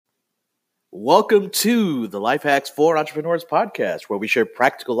Welcome to the Life Hacks for Entrepreneurs podcast, where we share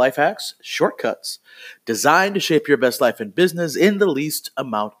practical life hacks, shortcuts, designed to shape your best life and business in the least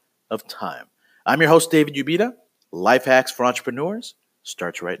amount of time. I'm your host, David Ubita. Life Hacks for Entrepreneurs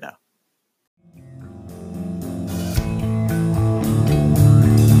starts right now.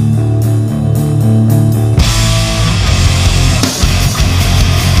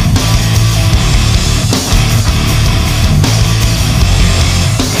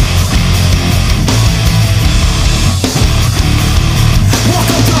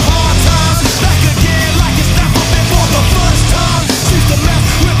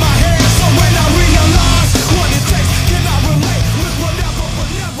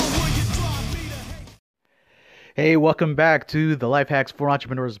 Hey, welcome back to the Life Hacks for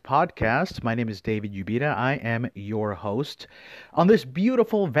Entrepreneurs podcast. My name is David Ubita. I am your host. On this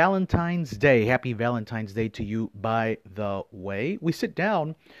beautiful Valentine's Day, happy Valentine's Day to you, by the way, we sit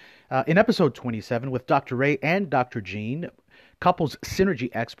down in episode 27 with Dr. Ray and Dr. Jean, couples synergy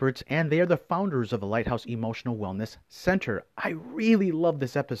experts, and they are the founders of the Lighthouse Emotional Wellness Center. I really love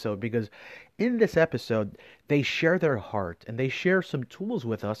this episode because in this episode, they share their heart and they share some tools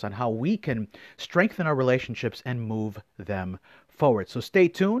with us on how we can strengthen our relationships and move them forward. So stay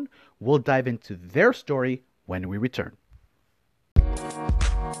tuned. We'll dive into their story when we return.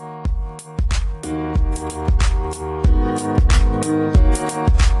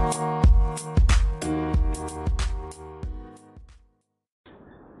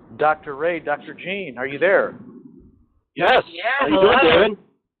 Dr. Ray, Dr. Jean, are you there? Yes. Yeah, how you doing, David?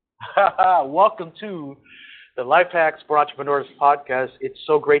 Welcome to the Life Hacks for Entrepreneurs podcast. It's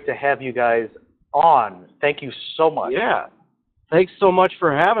so great to have you guys on. Thank you so much. Yeah. Thanks so much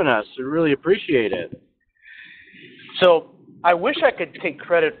for having us. We really appreciate it. So I wish I could take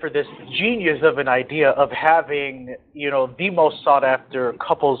credit for this genius of an idea of having, the most sought after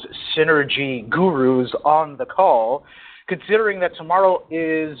couples synergy gurus on the call, considering that tomorrow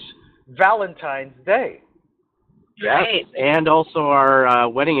is Valentine's Day. Yes, right. And also our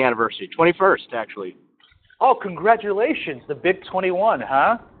wedding anniversary, 21st, actually. Oh, congratulations, the big 21,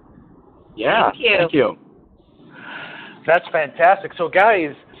 huh? Yeah, thank you. That's fantastic. So,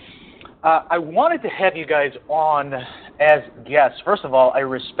 guys, I wanted to have you guys on as guests. First of all, I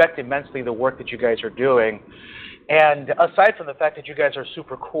respect immensely the work that you guys are doing. And aside from the fact that you guys are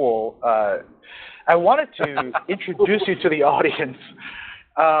super cool, I wanted to introduce you to the audience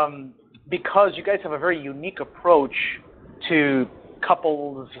because you guys have a very unique approach to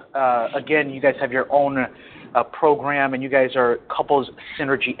couples. Again, you guys have your own program, and you guys are couples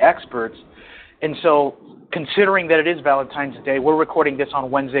synergy experts. And so, considering that it is Valentine's Day, we're recording this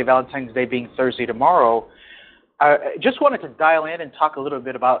on Wednesday, Valentine's Day being Thursday tomorrow. I just wanted to dial in and talk a little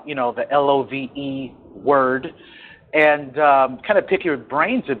bit about, the LOVE word and kind of pick your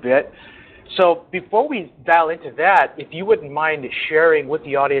brains a bit. So before we dial into that, if you wouldn't mind sharing with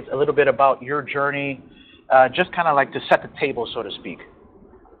the audience a little bit about your journey, just kind of like to set the table, so to speak.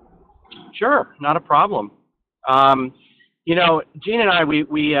 Sure, not a problem. Jean and I,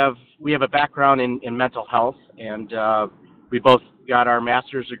 we have a background in mental health, and we both got our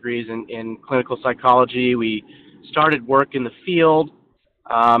master's degrees in clinical psychology. We started work in the field,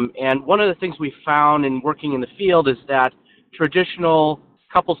 and one of the things we found in working in the field is that traditional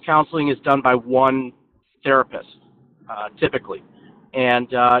couples counseling is done by one therapist, typically. And,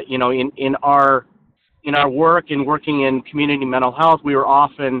 in our work and working in community mental health, we were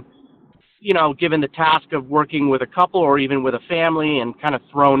often, given the task of working with a couple or even with a family and kind of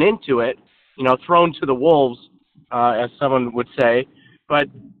thrown into it, thrown to the wolves, as someone would say. But,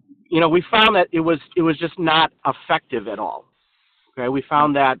 we found that it was just not effective at all. Okay, we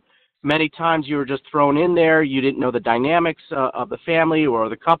found that many times you were just thrown in there. You didn't know the dynamics of the family or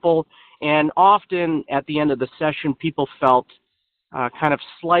the couple. And often at the end of the session, people felt kind of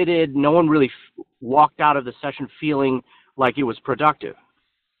slighted. No one really walked out of the session feeling like it was productive.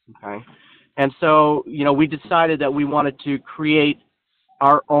 Okay. And so, we decided that we wanted to create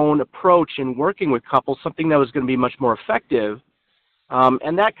our own approach in working with couples, something that was going to be much more effective.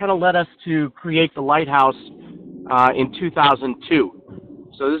 And that kind of led us to create the Lighthouse in 2002.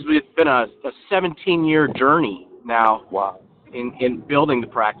 So this has been a 17-year journey now. Wow. In building the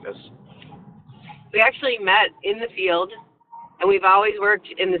practice. We actually met in the field, and we've always worked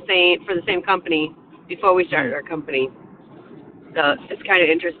for the same company before we started our company. So it's kind of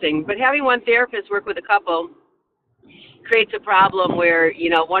interesting. But having one therapist work with a couple creates a problem where, you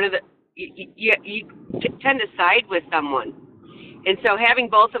tend to side with someone. And so having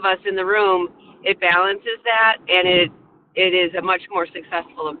both of us in the room, it balances that, and it is a much more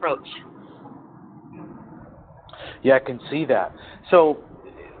successful approach. Yeah, I can see that. So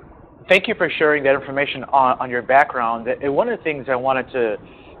thank you for sharing that information on your background. And one of the things I wanted to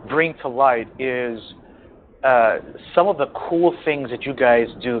bring to light is some of the cool things that you guys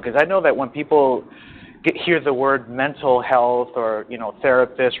do, because I know that when people hear the word mental health or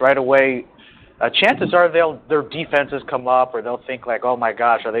therapist, right away, chances are their defenses come up, or they'll think like, oh my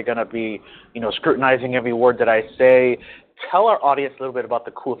gosh, are they going to be scrutinizing every word that I say? Tell our audience a little bit about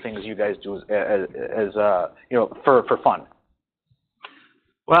the cool things you guys do as for fun.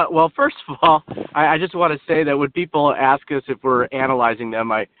 Well, first of all, I just want to say that when people ask us if we're analyzing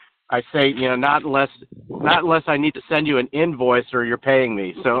them, I say, not unless I need to send you an invoice or you're paying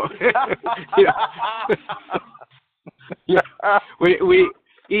me. So, we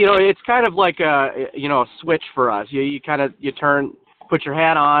it's kind of like a switch for us. You put your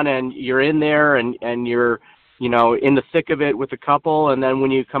hat on, and you're in there, and you're in the thick of it with a couple, and then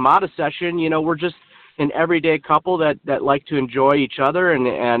when you come out of session, we're just an everyday couple that like to enjoy each other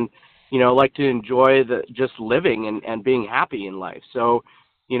and like to enjoy just living and being happy in life. So,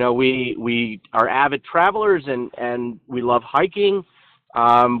 we are avid travelers and we love hiking.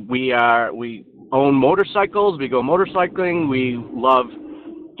 We own motorcycles. We go motorcycling. We love,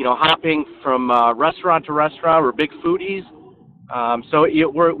 hopping from restaurant to restaurant. We're big foodies. So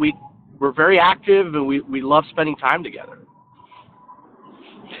we're very active, and we love spending time together.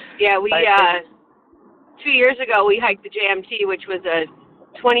 Yeah, 2 years ago we hiked the JMT, which was a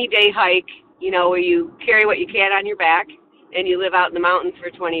 20-day hike, where you carry what you can on your back and you live out in the mountains for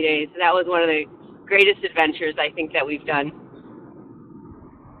 20 days. That was one of the greatest adventures I think that we've done.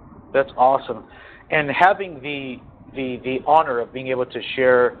 That's awesome. And having the honor of being able to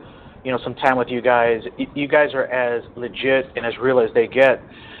share, some time with you guys. You guys are as legit and as real as they get.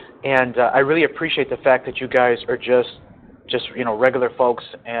 And I really appreciate the fact that you guys are just regular folks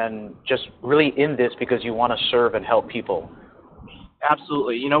and just really in this because you want to serve and help people.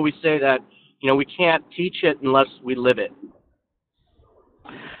 Absolutely. We say that, we can't teach it unless we live it.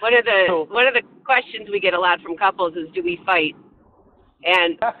 One of the questions we get a lot from couples is, do we fight?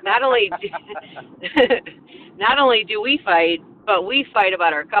 And not only do we fight, but we fight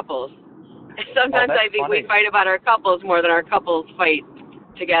about our couples. Sometimes I think we fight about our couples more than our couples fight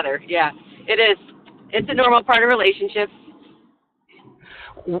together. Yeah, it is. It's a normal part of relationships.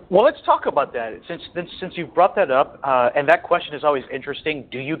 Well, let's talk about that. Since you brought that up, and that question is always interesting.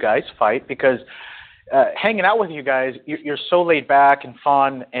 Do you guys fight? Because hanging out with you guys, you're so laid back and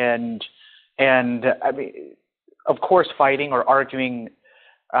fun, and I mean, of course, fighting or arguing,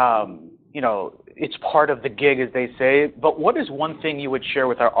 it's part of the gig, as they say. But what is one thing you would share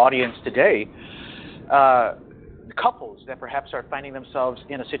with our audience today? Couples that perhaps are finding themselves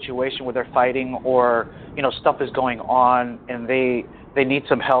in a situation where they're fighting, or stuff is going on, and they need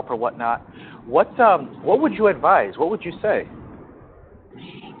some help or whatnot. What would you advise? What would you say?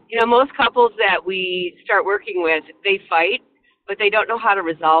 Most couples that we start working with, they fight, but they don't know how to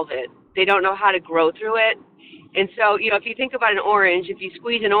resolve it. They don't know how to grow through it. And so, if you think about an orange, if you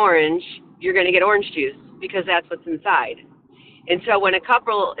squeeze an orange, you're going to get orange juice because that's what's inside. And so when a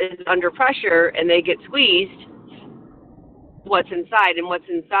couple is under pressure and they get squeezed, what's inside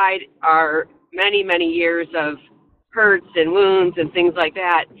are many, many years of hurts and wounds and things like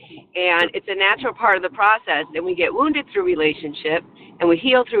that. And it's a natural part of the process, and we get wounded through relationship and we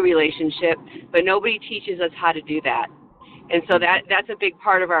heal through relationship, but nobody teaches us how to do that. And so that's a big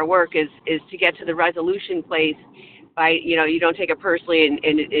part of our work is to get to the resolution place by, you don't take it personally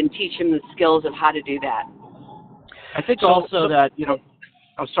and teach them the skills of how to do that. I think that,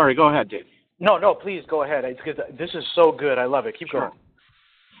 oh, sorry, go ahead, Dave. No, please go ahead. Because this is so good. I love it. Keep going.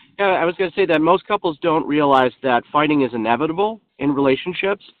 Yeah, I was going to say that most couples don't realize that fighting is inevitable in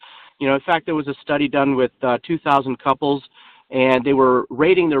relationships. In fact, there was a study done with 2,000 couples, and they were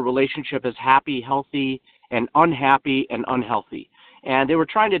rating their relationship as happy, healthy, and unhappy and unhealthy. And they were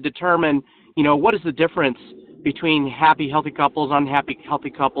trying to determine, what is the difference between happy, healthy couples, unhappy, healthy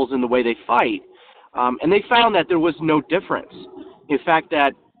couples in the way they fight. And they found that there was no difference. In fact,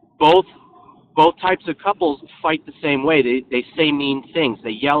 that both types of couples fight the same way. They say mean things.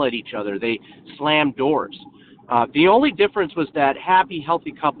 They yell at each other. They slam doors. The only difference was that happy,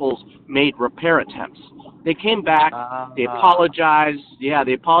 healthy couples made repair attempts. They came back. They apologized. Yeah,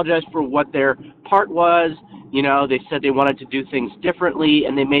 they apologized for what their part was. They said they wanted to do things differently,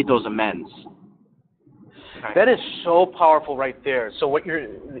 and they made those amends. That is so powerful right there. So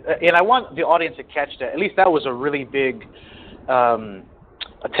and I want the audience to catch that. At least that was a really big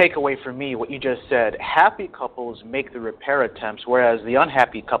a takeaway for me, what you just said. Happy couples make the repair attempts, whereas the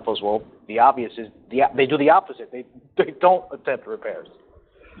unhappy couples, well, the obvious is they do the opposite. They don't attempt repairs.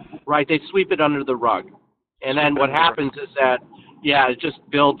 Right, they sweep it under the rug. And then what happens is that yeah, it just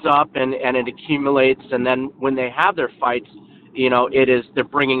builds up and it accumulates, and then when they have their fights, they're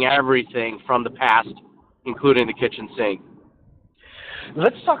bringing everything from the past, including the kitchen sink.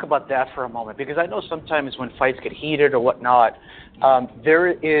 Let's talk about that for a moment, because I know sometimes when fights get heated or whatnot,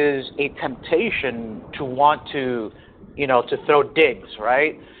 there is a temptation to want to, to throw digs,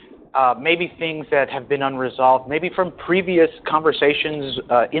 right? Maybe things that have been unresolved, maybe from previous conversations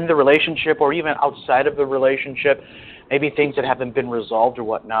in the relationship or even outside of the relationship, maybe things that haven't been resolved or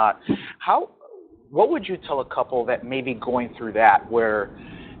whatnot. What would you tell a couple that may be going through that, where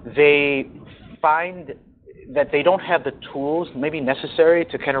they find that they don't have the tools maybe necessary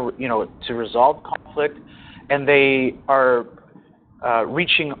to kind of, to resolve conflict, and they are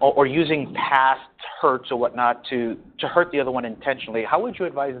reaching or using past hurts or whatnot to hurt the other one intentionally? How would you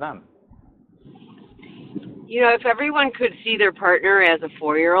advise them? If everyone could see their partner as a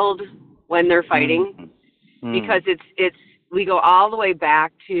 4-year-old when they're fighting, because we go all the way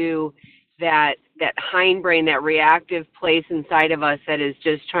back to that hindbrain, that reactive place inside of us that is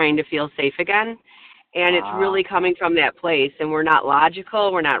just trying to feel safe again. And it's really coming from that place, and we're not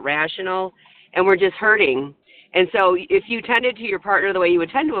logical, we're not rational, and we're just hurting. And so if you tended to your partner the way you would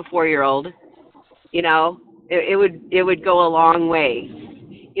tend to a 4-year-old, it would go a long way.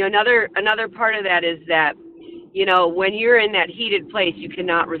 Another part of that is that, when you're in that heated place, you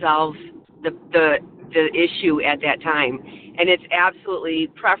cannot resolve the issue at that time. And it's absolutely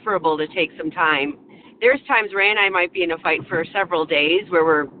preferable to take some time. There's times Ray and I might be in a fight for several days where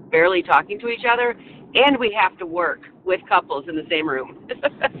we're barely talking to each other, and we have to work with couples in the same room.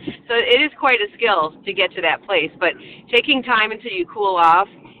 So it is quite a skill to get to that place. But taking time until you cool off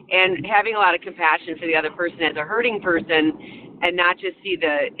and having a lot of compassion for the other person as a hurting person, and not just see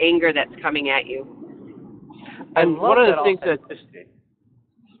the anger that's coming at you. And one of the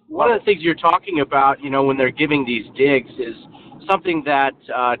things you're talking about, when they're giving these digs, is something that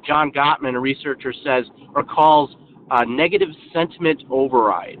John Gottman, a researcher, says or calls negative sentiment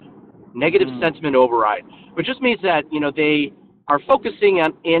override. Negative sentiment override, which just means that they are focusing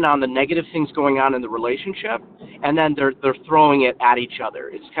in on the negative things going on in the relationship, and then they're throwing it at each other.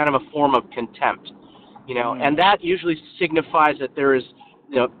 It's kind of a form of contempt, and that usually signifies that there is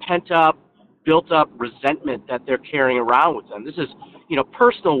pent up, built up resentment that they're carrying around with them. This is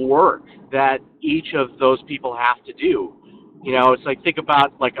personal work that each of those people have to do. It's like, think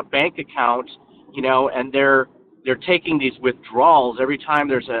about like a bank account, and they're taking these withdrawals every time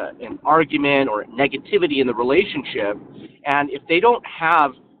there's an argument or negativity in the relationship. And if they don't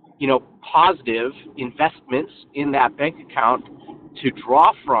have, positive investments in that bank account to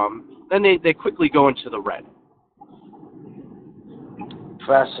draw from, then they quickly go into the red.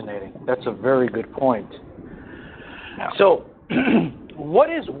 Fascinating. That's a very good point. Yeah. So what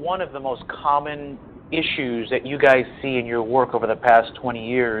is one of the most common issues that you guys see in your work over the past 20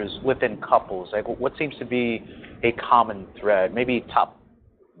 years within couples? Like, what seems to be a common thread, maybe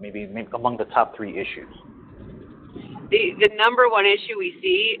among the top 3 issues? The number one issue we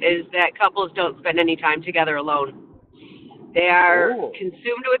see is that couples don't spend any time together alone. They are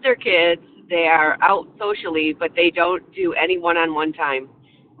consumed with their kids. They are out socially, but they don't do any one-on-one time.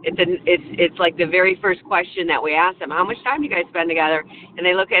 It's like the very first question that we ask them: how much time do you guys spend together? And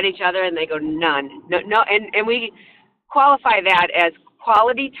they look at each other and they go, none. No, and we qualify that as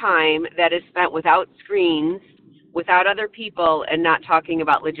quality time that is spent without screens, without other people, and not talking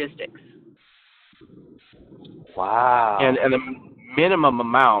about logistics. Wow. And the minimum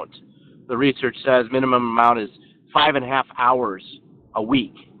amount, the research says, minimum amount is 5.5 hours a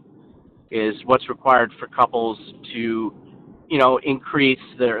week is what's required for couples to, increase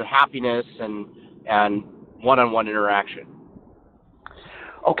their happiness and one-on-one interaction.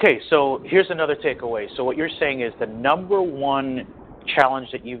 Okay, so here's another takeaway. So what you're saying is the number one challenge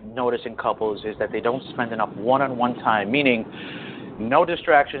that you've noticed in couples is that they don't spend enough one-on-one time, meaning no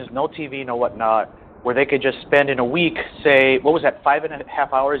distractions, no TV, no whatnot, where they could just spend in a week, say, what was that,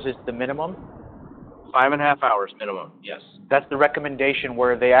 5.5 hours is the minimum? 5.5 hours minimum, yes. That's the recommendation,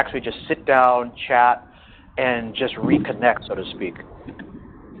 where they actually just sit down, chat, and just reconnect, so to speak.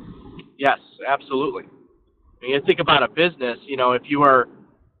 Yes, absolutely. When you think about a business, if you are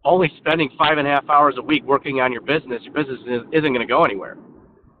only spending 5.5 hours a week working on your business isn't going to go anywhere,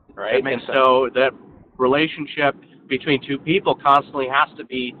 right? And so that relationship between two people constantly has to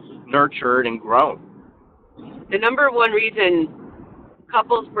be nurtured and grown. The number one reason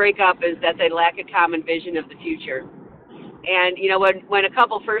couples break up is that they lack a common vision of the future. And, when a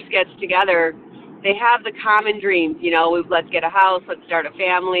couple first gets together, they have the common dreams, let's get a house, let's start a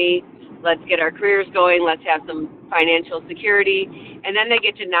family, let's get our careers going, let's have some financial security, and then they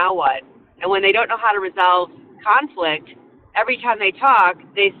get to now what? And when they don't know how to resolve conflict, every time they talk,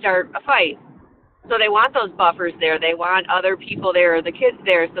 they start a fight. So they want those buffers there. They want other people there, or the kids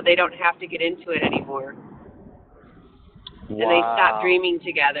there, so they don't have to get into it anymore. Wow. And they stop dreaming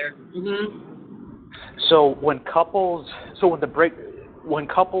together. So when couples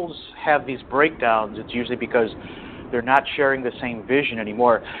have these breakdowns, it's usually because they're not sharing the same vision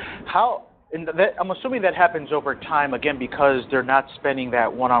anymore. I'm assuming that happens over time, again, because they're not spending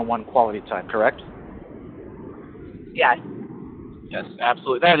that one-on-one quality time, correct? Yes. Yes,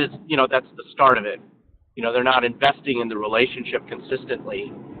 absolutely. That is, that's the start of it. They're not investing in the relationship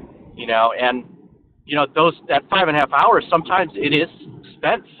consistently, and, that 5.5 hours, sometimes it is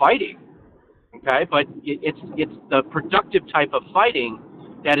spent fighting, okay? But it's the productive type of fighting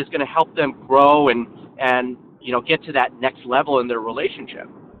that is going to help them grow and get to that next level in their relationship.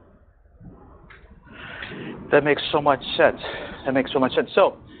 That makes so much sense.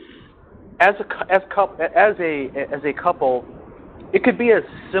 So, as a couple, it could be as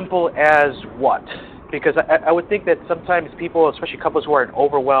simple as what? Because I would think that sometimes people, especially couples who are in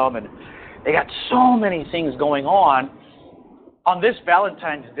overwhelm and they got so many things going on this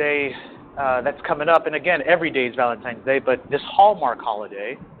Valentine's Day that's coming up, and again, every day is Valentine's Day, but this Hallmark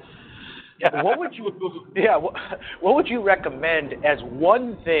holiday, what would you recommend as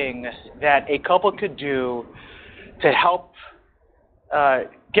one thing that a couple could do to help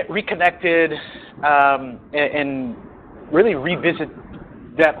get reconnected and really revisit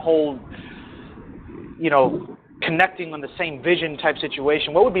that whole, connecting on the same vision type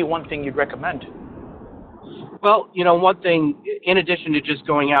situation? What would be one thing you'd recommend? Well, one thing, in addition to just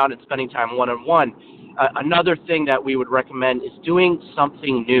going out and spending time one-on-one, another thing that we would recommend is doing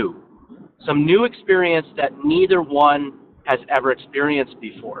something new. Some new experience that neither one has ever experienced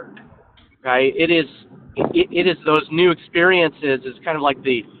before. Okay? It is those new experiences is kind of like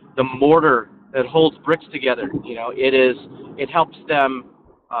the mortar that holds bricks together. It helps them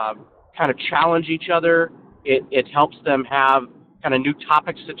kind of challenge each other. It helps them have kind of new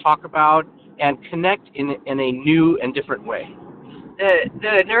topics to talk about and connect in a new and different way.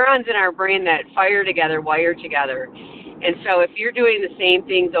 The neurons in our brain that fire together wire together. And so if you're doing the same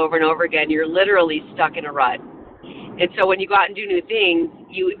things over and over again, you're literally stuck in a rut. And so when you go out and do new things,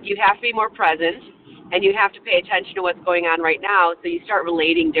 you have to be more present, and you have to pay attention to what's going on right now, so you start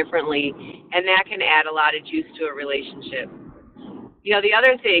relating differently, and that can add a lot of juice to a relationship. The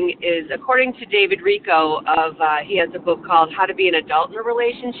other thing is, according to David Rico, he has a book called How to Be an Adult in a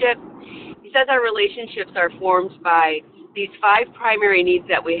Relationship. He says our relationships are formed by these 5 primary needs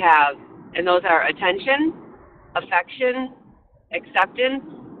that we have, and those are attention, affection, acceptance,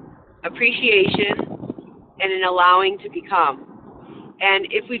 appreciation, and an allowing to become. And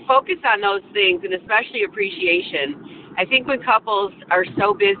if we focus on those things, and especially appreciation, I think when couples are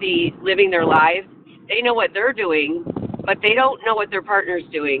so busy living their lives, they know what they're doing, but they don't know what their partner's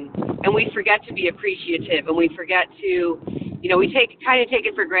doing. And we forget to be appreciative, and we forget to, we take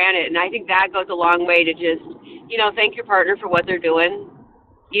it for granted. And I think that goes a long way to just, thank your partner for what they're doing,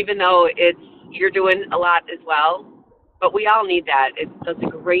 even though you're doing a lot as well. But we all need that. That's a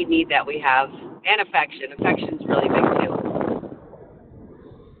great need that we have. And affection. Affection's really big too.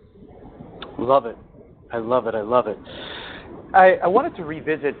 Love it. I love it. I wanted to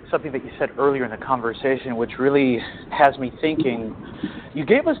revisit something that you said earlier in the conversation, which really has me thinking. You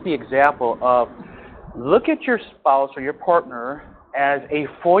gave us the example of look at your spouse or your partner as a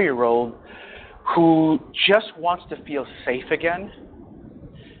 4-year-old who just wants to feel safe again.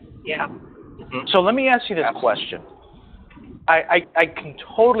 Yeah. Mm-hmm. So let me ask you this question. I can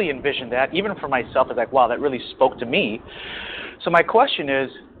totally envision that, even for myself. It's like, wow, that really spoke to me. So my question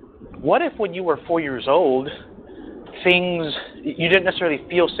is, what if when you were 4 years old, you didn't necessarily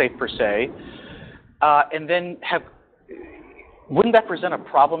feel safe per se, and then wouldn't that present a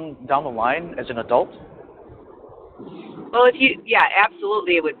problem down the line as an adult? Well,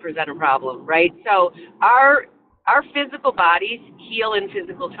 absolutely it would present a problem, right? So our physical bodies heal in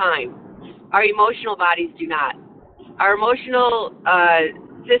physical time. Our emotional bodies do not. Our emotional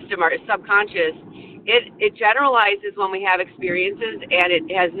system, our subconscious, it generalizes when we have experiences, and it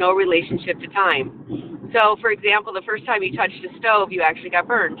has no relationship to time. So, for example, the first time you touched a stove, you actually got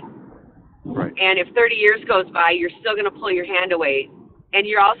burned. Right. And if 30 years goes by, you're still going to pull your hand away. And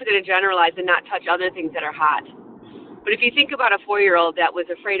you're also going to generalize and not touch other things that are hot. But if you think about a 4-year-old that was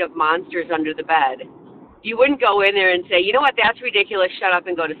afraid of monsters under the bed, you wouldn't go in there and say, you know what, that's ridiculous, shut up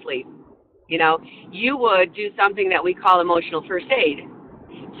and go to sleep. You would do something that we call emotional first aid.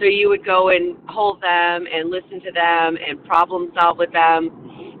 So you would go and hold them and listen to them and problem solve with them.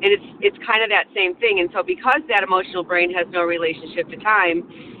 And it's kind of that same thing. And so because that emotional brain has no relationship to time,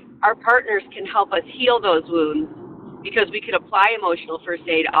 our partners can help us heal those wounds because we could apply emotional first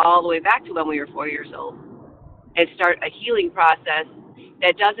aid all the way back to when we were 4 years old and start a healing process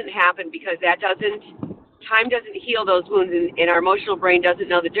that doesn't happen because time doesn't heal those wounds, and our emotional brain doesn't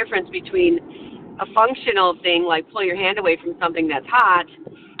know the difference between a functional thing like pull your hand away from something that's hot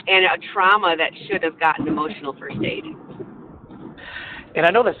and a trauma that should have gotten emotional first aid. And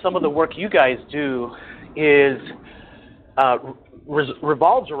I know that some of the work you guys do is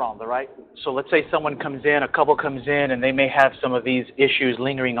revolves around the right. So let's say someone comes in, a couple comes in, and they may have some of these issues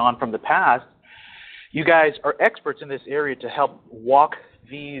lingering on from the past. You guys are experts in this area to help walk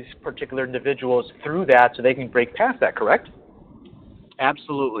these particular individuals through that so they can break past that, correct?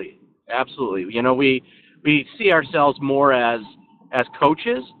 Absolutely. You know, we see ourselves more as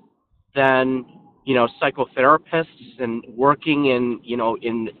coaches than, you know, psychotherapists and working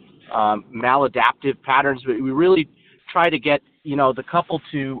in maladaptive patterns. We really try to get, you know, the couple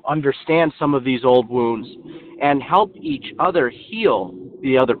to understand some of these old wounds and help each other heal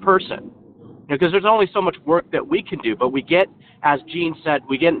the other person. Because there's only so much work that we can do, but we get, as Gene said,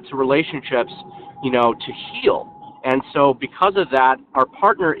 we get into relationships, you know, to heal. And so because of that, our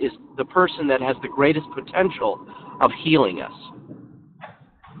partner is the person that has the greatest potential of healing us.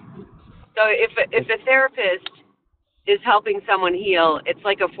 So if a therapist is helping someone heal, it's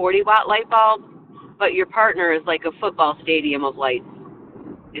like a 40-watt light bulb, but your partner is like a football stadium of lights.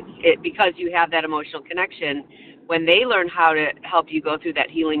 Because you have that emotional connection. When they learn how to help you go through that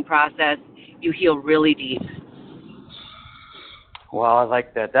healing process, you heal really deep. Well, I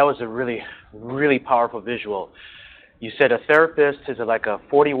like that. That was a really, really powerful visual. You said a therapist is like a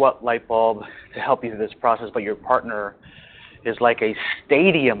 40-watt light bulb to help you through this process, but your partner is like a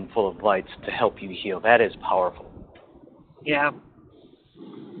stadium full of lights to help you heal. That is powerful. Yeah.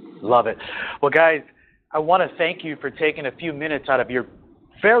 Love it. Well, guys, I want to thank you for taking a few minutes out of your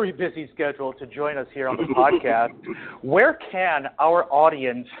very busy schedule to join us here on the podcast. Where can our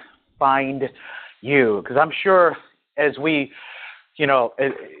audience find you? Because I'm sure as we, you know,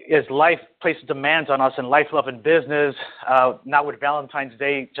 as life places demands on us in life, love, and business, not with Valentine's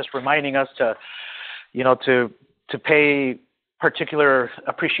Day just reminding us to, you know, to pay particular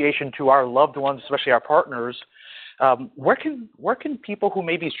appreciation to our loved ones, especially our partners. Where can people who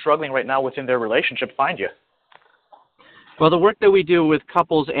may be struggling right now within their relationship find you? Well, the work that we do with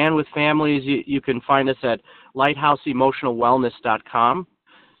couples and with families, you can find us at lighthouseemotionalwellness.com.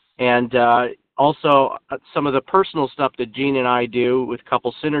 And also some of the personal stuff that Gene and I do with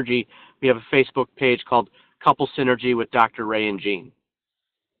Couple Synergy, we have a Facebook page called Couple Synergy with Dr. Ray and Gene.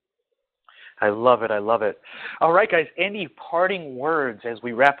 I love it. All right, guys, any parting words as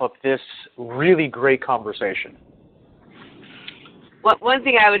we wrap up this really great conversation? Well, one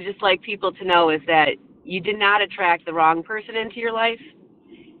thing I would just like people to know is that you did not attract the wrong person into your life.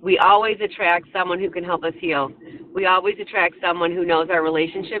 We always attract someone who can help us heal. We always attract someone who knows our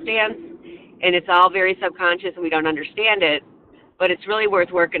relationship dance, and it's all very subconscious and we don't understand it, but it's really worth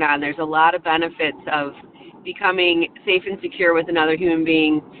working on. There's a lot of benefits of becoming safe and secure with another human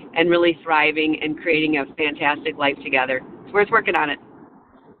being and really thriving and creating a fantastic life together. It's worth working on it.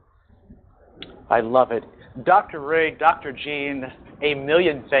 I love it. Dr. Ray, Dr. Gene, a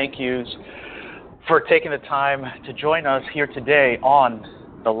million thank yous for taking the time to join us here today on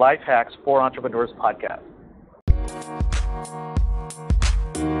the Life Hacks for Entrepreneurs podcast.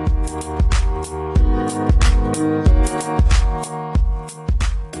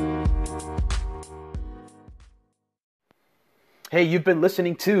 Hey, you've been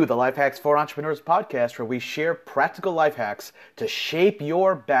listening to the Life Hacks for Entrepreneurs podcast, where we share practical life hacks to shape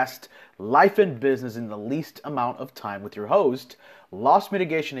your best life and business in the least amount of time with your host, loss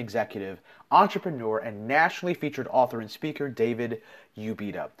mitigation executive, entrepreneur, and nationally featured author and speaker, David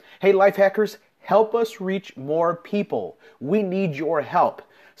Ubeda. Hey, life hackers, help us reach more people. We need your help.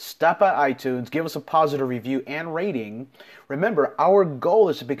 Stop by iTunes, give us a positive review and rating. Remember, our goal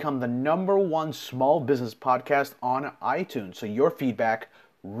is to become the #1 small business podcast on iTunes, so your feedback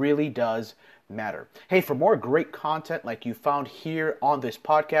really does matter. Hey, for more great content like you found here on this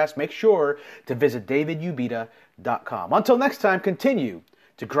podcast, make sure to visit davidubeda.com. Until next time, continue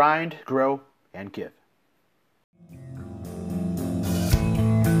to grind, grow, and give.